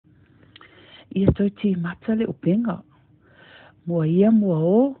Ia toi ti mata le upenga. Mua ia mua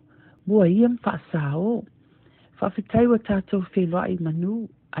o, mua ia mwhaasa o. Whawhitai wa tātou wheloa'i manu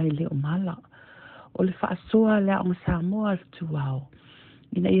ai le o mala. O le whaasoa le Ā'oga Samoa al Fetūao.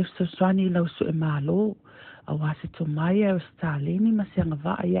 Ina ia soswani lau su e malo. A wase to mai e o staleni ma se anga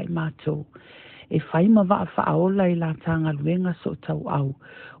waa ia i mātou. E whai ma waa whaaola i la tanga luenga so tau au.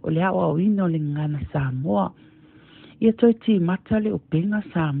 O le au au ino le ngana Samoa. Ia toi ti mata le upenga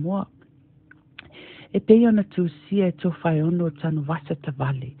Samoa. E pei ona tūsia e tō whai ono o tanu wasa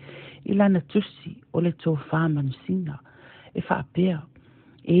tavale. I lana tusi o le tō wha manusina. E whaapea.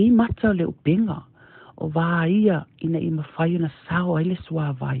 E I mata o le upenga. O wā ia ina I mawhai ona sao ai le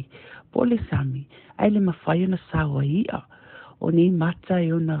suawai. Po le sami, ai le mawhai ona sao ia. O ni mata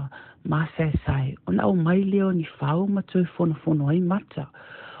e ona masa e sai. Ona au mai leo ni whao matoi fono ai mata.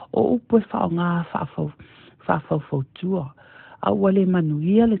 O upo e whao ngā whaafau fautua. Au wale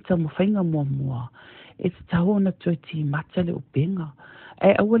manuia le tamu whainga mua. E te tau ona toi ti mata le upenga.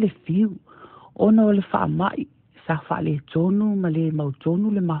 E au wale fiu. Ona o le wha mai. Sa wha le tonu ma le mau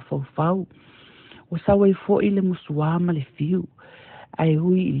tonu le mawhau. O sa wai fo I le musua ma le fiu. Ai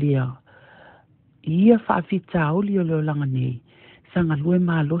hui I lea. Ia whaafita auli o leo langa nei. Sanga lue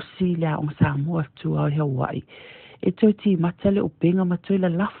maa losi le Ā'oga Samoa Tupo i Hawai'i. E toi ti mata le upenga ma toi la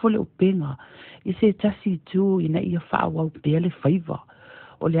lafo le upenga. I se tasi tu ina ia whaawau pea le whaiva.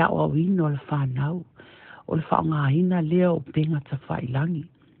 O le au au ino le whanau. O le whaonga ina lea upenga ta whailangi.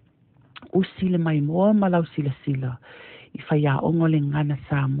 Usi le mai moa ma lau sila. I whaia ongo le ngana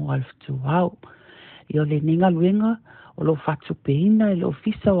Samoa al Fetūao. I o le ninga luenga. O lo fatu peina I lo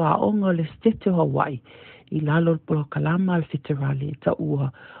fisa wa ongo le stete o Hawai'i. I lalo polo kalama al Fetulea'i ta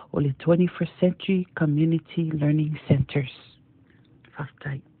ua o le 21st Century Community Learning Centers.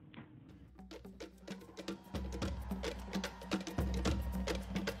 Whaftai.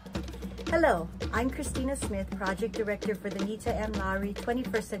 Hello, I'm Christina Smith, Project Director for the Nita M. Lowry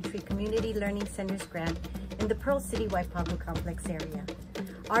 21st Century Community Learning Centers grant in the Pearl City Waipahu Complex area.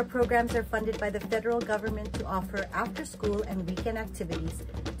 Our programs are funded by the federal government to offer after-school and weekend activities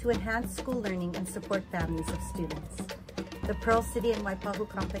to enhance school learning and support families of students. The Pearl City and Waipahu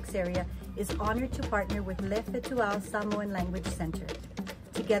Complex area is honored to partner with Le Fetuao Samoan Language Center.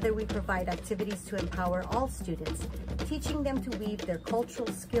 Together we provide activities to empower all students, teaching them to weave their cultural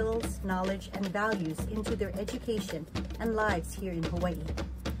skills, knowledge, and values into their education and lives here in Hawaii.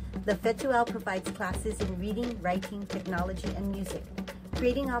 The Fetūao provides classes in reading, writing, technology, and music,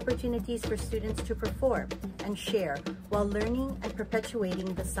 creating opportunities for students to perform and share while learning and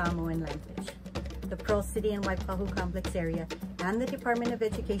perpetuating the Samoan language. The Pearl City and Waipahu Complex area and the Department of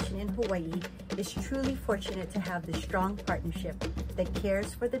Education in Hawaii is truly fortunate to have this strong partnership that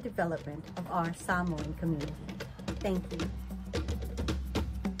cares for the development of our Samoan community. Thank you.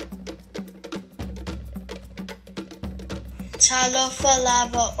 Talofa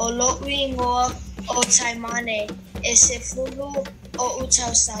lava o lo'ui ngoa o taimane e se fulu o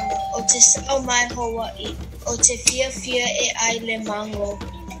utausanga o te sao mai Hawaii o te fia e ai le mango.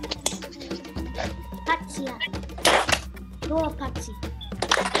 Patia. Noa pati.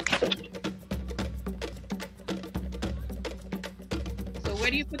 So where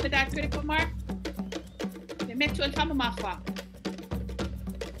do you put the diacritical mark? Te metu el famamafa.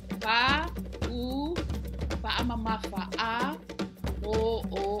 Fa, u, fa'amamafa, a,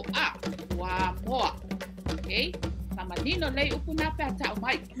 o, a. Wa, moa. Okay? Samanino lei upuna pe atau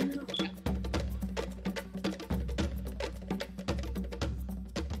mai.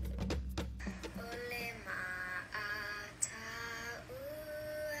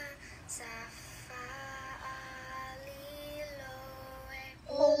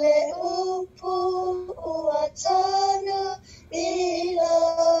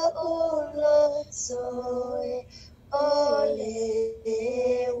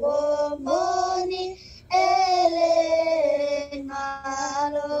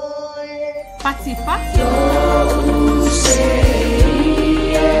 Pati pati.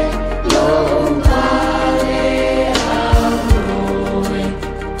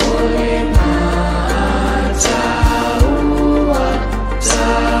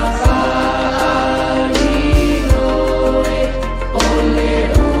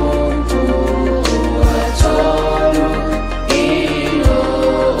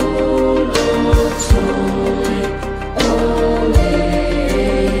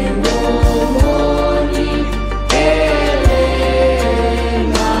 Ele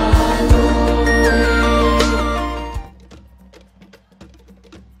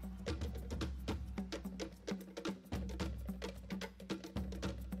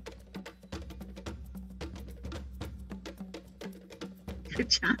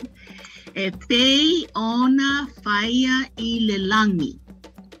E pei ona whaia I le langi.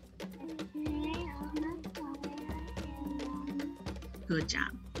 Good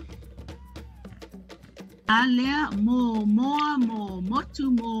job. Alea mo moa mo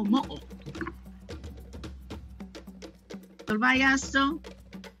motu mo mo'o. Salvayaso.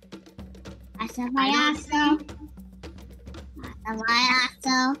 Asavayaso.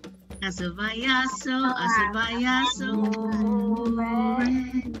 Asavayaso. Asavayaso. Asavayaso.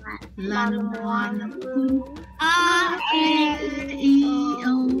 Lana moana. A-E-I-O.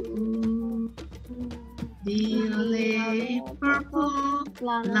 Violet purple,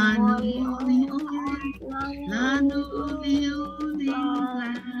 lana uli orange, lana uli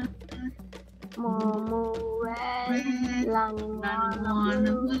black, Momo red, lana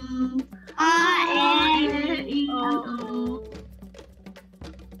moana blue, A-E-I-O.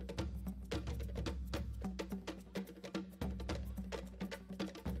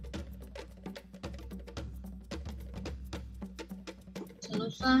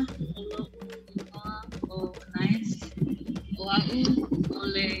 Talofa, oh, nice. Ole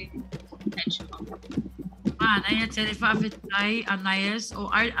hedgehog. Naya tele Fepulea'i Anais or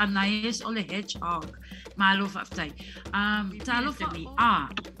Anais ole hedgehog. Malo Fepulea'i. Talo for me.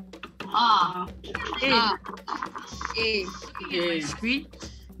 Screen.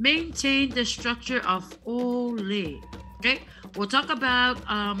 Maintain the structure of ole. Okay, we'll talk about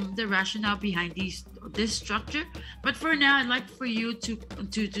the rationale behind this structure, but for now I'd like for you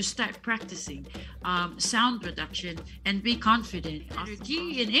to start practicing sound production and be confident.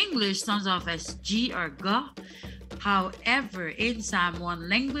 G in English sounds off as G or G. However, in Samoan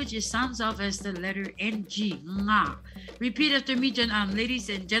language it sounds off as the letter NG. Nga. Repeat after me, ladies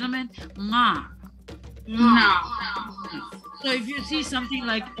and gentlemen. Nga. Nga. So if you see something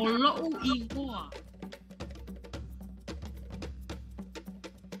like Olo'u Ingoa,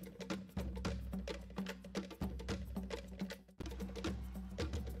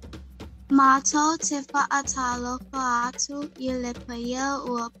 Mato te whaatalo whaatu I le paia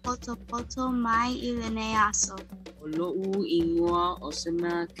ua poto mai I le neaso. O lo'u ingoa o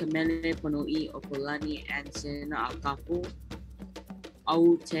sema kamele pono'i o Polani Anson a kapu.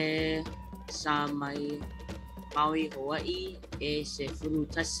 Au te sa mai Maui Hawai'i e se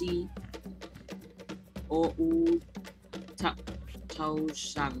furutasi o u tau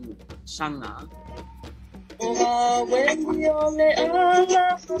sanga. Oha weni ole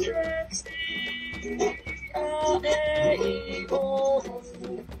ala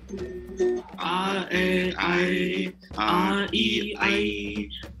A-E-I-I,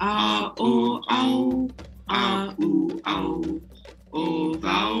 A-O-Au, A-U-Au, O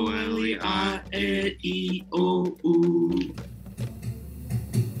voweli A-E-I-O-U.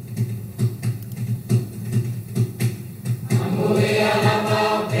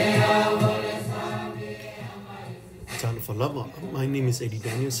 My name is Eddie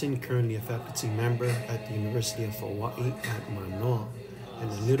Danielson, currently a faculty member at the University of Hawaii at Manoa,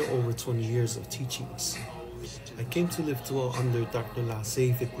 and a little over 20 years of teachings. I came to live Tupo under Dr.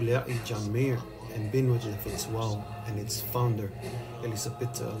 Lasei Fepulea'i John Mayer and been with the Fetūao and its founder,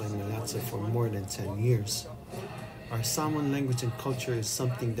 Lesatele-Alaimaleata, for more than 10 years. Our Samoan language and culture is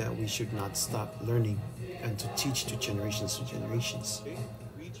something that we should not stop learning and to teach to generations.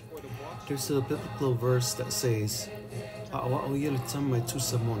 There's a biblical verse that says, Ā'oga ia le tama e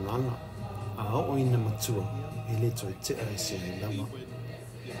tusa mo lana, a'o ina matua, e le toi te aise e lama.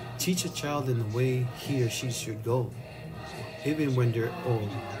 Teach a child in the way he or she should go. Even when they're old,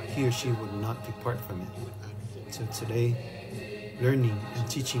 he or she would not depart from it. So today, learning and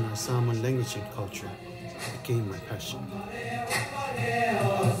teaching our Samoan language and culture became my passion.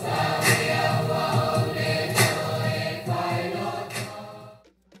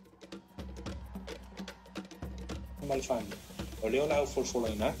 Malfani. O leo la folfola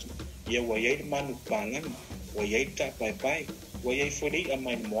inaki. Ia waiai manu pangani. Waiai ta pai pai. Waiai Fepulea'i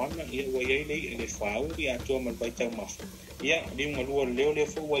mai moana. Ia waiai lei le Fetūao ia Atua malpai tau mafu. Ia li ngalua leo le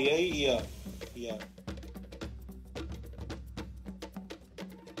fo waiai ia.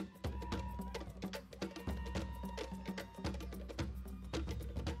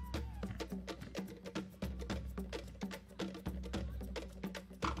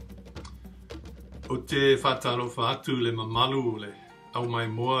 O te whatalofa atu le mamalu le au mai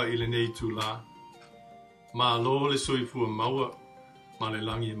moa I le nei tū la. Ma alo le soifua maua ma le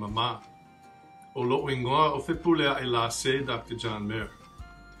langi mama. O lo ingoa o Fepulea'i Lasei Dr. John Mayer.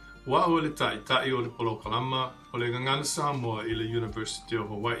 Wa o le tai o le polokalama o le Gagana Samoa I le University of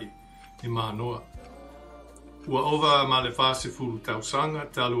Hawaii I Manoa. Ua ova ma le whase furu tausanga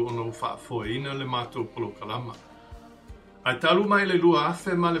talu ono whaafoeina le mātou polokalama. Ai talu mai le lua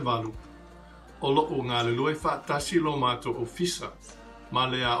afe ma le valu. O loo ngā le lua whaatasi lo mātou ofisa ma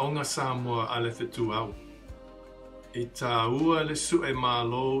le Ā'oga Samoa a le Fetuao. I tā ua le su e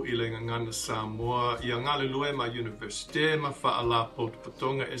mālo i le ngangana Samoa i a ngā le lua ma Universite ma whaala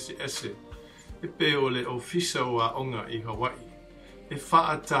potonga ese e pe o le ofisa o Ā'oga i Hawai'i. E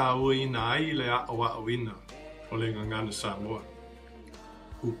whaata ua ina ai le Ā'oga ina o le ngangana Samoa.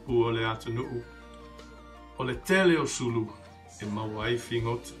 Upu o le atanuu. O le tele o sulu e maua ai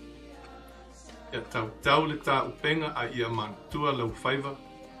whingota. Ia tau le tā upenga a ia manatua lau whaiva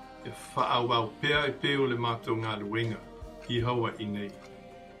e whaawau pea e peo le mātou ngā luenga i Hawai'i nei.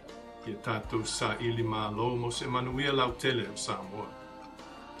 Ia tātou SAILI mālo mo se manuia lau tele o Samoa.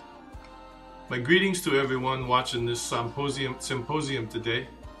 My greetings to everyone watching this symposium today.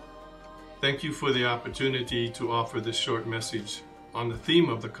 Thank you for the opportunity to offer this short message on the theme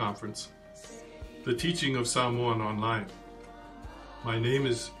of the conference, the teaching of Samoan online. My name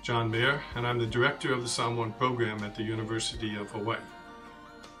is John Mayer, and I'm the director of the Samoan program at the University of Hawaii.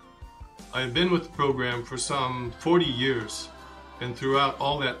 I have been with the program for some 40 years, and throughout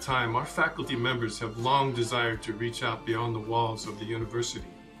all that time, our faculty members have long desired to reach out beyond the walls of the university,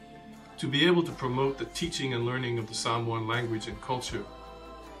 to be able to promote the teaching and learning of the Samoan language and culture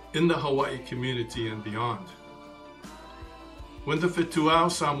in the Hawaii community and beyond. When the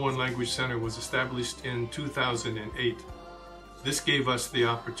Fetūao Samoan Language Center was established in 2008, this gave us the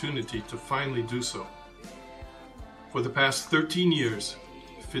opportunity to finally do so. For the past 13 years,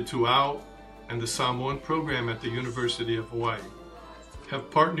 Fetuao and the Samoan program at the University of Hawaii have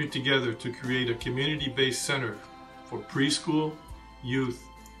partnered together to create a community-based center for preschool, youth,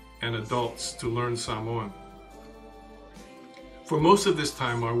 and adults to learn Samoan. For most of this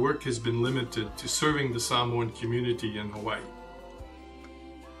time, our work has been limited to serving the Samoan community in Hawaii.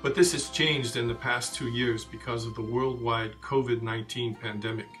 But this has changed in the past 2 years because of the worldwide COVID-19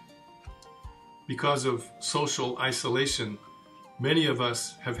 pandemic. Because of social isolation, many of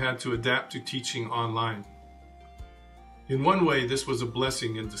us have had to adapt to teaching online. In one way, this was a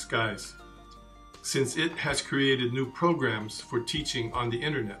blessing in disguise, since it has created new programs for teaching on the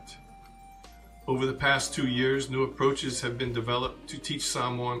internet. Over the past 2 years, new approaches have been developed to teach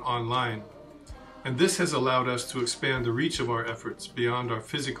Samoan online, and this has allowed us to expand the reach of our efforts beyond our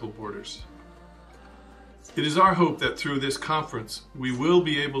physical borders. It is our hope that through this conference, we will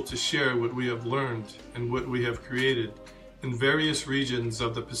be able to share what we have learned and what we have created in various regions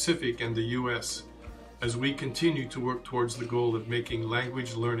of the Pacific and the US as we continue to work towards the goal of making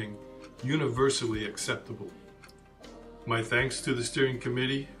language learning universally acceptable. My thanks to the steering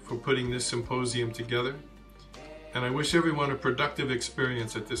committee for putting this symposium together, and I wish everyone a productive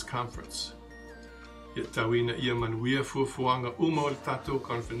experience at this conference. Ia tauina ia manuia fuafuanga uma o le tātou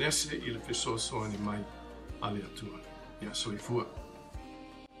konfenese i le fesoasoani mai a le atua. Ia soifua.